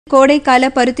கோடைக்கால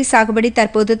பருத்தி சாகுபடி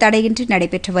தற்போது தடையின்றி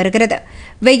நடைபெற்று வருகிறது.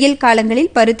 வெயில்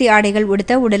காலங்களில் பருத்தி ஆடைகள்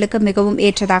உடுத்த உடலுக்கு மிகவும்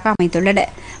ஏற்றதாக அமைந்துள்ளன.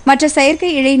 மற்ற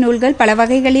செயற்கை இழை நூல்கள் பல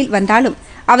வகைகளில் வந்தாலும்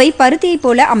அவை பருத்தியைப்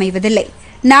போல அமைவதில்லை.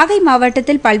 நாகை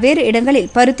மாவட்டத்தில் பல்வேறு இடங்களில்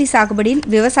பருத்தி சாகுபடியில்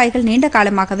விவசாயிகள் நீண்ட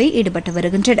காலமாகவே ஈடுபட்டு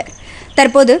வருகின்றனர்.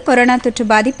 தற்போது கொரோனா தொற்று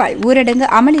பாதிப்பால் ஊரடங்கு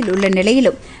அமலில் உள்ள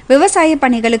நிலையிலும் விவசாய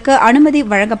பணிகளுக்கு அனுமதி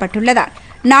வழங்கப்பட்டுள்ளதால்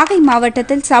நாகை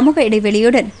மாவட்டத்தில் சமூக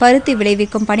இடைவெளியுடன் பருத்தி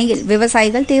விளைவிக்கும் பணியில்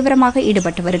விவசாயிகள் தீவிரமாக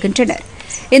ஈடுபட்டு வருகின்றனர்.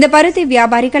 இந்த பருத்தி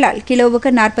வியாபாரிகளால்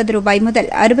கிலோவுக்கு 40 ரூபாய் முதல்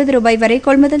 60 ரூபாய் வரை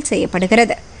கொள்முதல்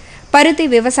செய்யப்படுகிறது. பருத்தி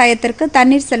விவசாயத்திற்கு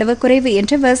தண்ணீர் செலவு குறைவு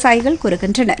என்று விவசாயிகள்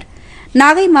கூறுகின்றனர்.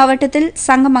 நாகை மாவட்டத்தில்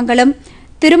சங்கமங்கலம்,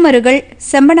 திருமருகல்,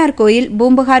 செம்பனார் கோயில்,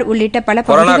 பூம்புகார் உள்ளிட்ட பல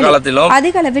பகுதிகளில்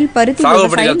அதிக அளவில் பருத்தி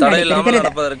விவசாயம்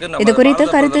நடைபெறுகிறது. இதுகுறித்து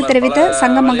கருத்து தெரிவித்த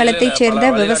சங்கமங்கலத்தைச்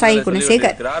சேர்ந்த விவசாயி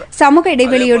குணசேகர், சமூக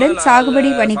இடைவெளியுடன்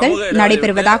சாகுபடி பணிகள்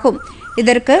நடைபெறுவதாகவும்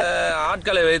இதற்கு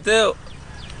ஆட்களை வைத்து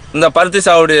இந்த பருத்தி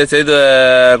சாகுபடி செய்து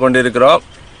கொண்டிருக்கிறோம்.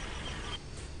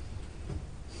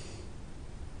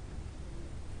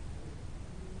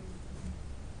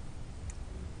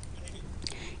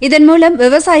 இதன் மூலம்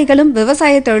விவசாயிகளும்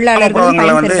விவசாய தொழிலாளர்களும்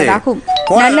பயன்பெறுவதாகவும்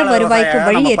நல்ல வருவாய்க்கு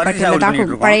வழி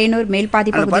ஏற்பட்டுள்ளதாகவும் பழையனூர்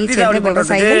மேல்பாதி பகுதியைச் சேர்ந்த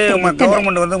விவசாயிகள்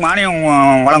தெரிவித்தனர். மானியம்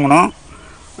வழங்கணும்.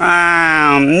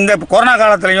 இந்த கொரோனா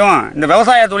காலத்திலையும் இந்த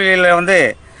விவசாய தொழிலில்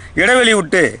இடைவெளி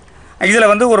விட்டு இதில்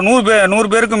ஒரு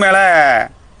 100 பேருக்கு மேலே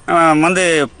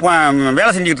வேலை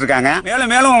செஞ்சுக்கிட்டு இருக்காங்க.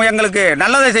 மேலும் மேலும் எங்களுக்கு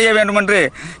நல்லதை செய்ய வேண்டும் என்று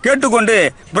கேட்டுக்கொண்டு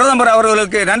பிரதமர்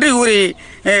அவர்களுக்கு நன்றி கூறி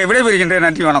விடைபெறுகின்றேன்.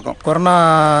 நன்றி, வணக்கம். கொரோனா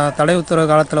தடை உத்தரவு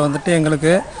காலத்தில்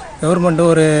எங்களுக்கு கவர்மெண்ட்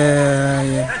ஒரு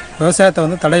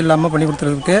விவசாயத்தை தடை இல்லாமல் பண்ணி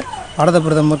கொடுத்துறதுக்கு பாரத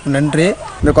பிரதமருக்கு நன்றி.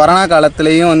 இந்த கொரோனா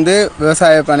காலத்திலையும்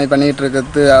விவசாய பணி பண்ணிகிட்டு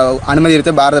இருக்கிறது அனுமதி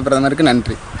எடுத்த பாரத பிரதமருக்கு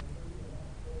நன்றி.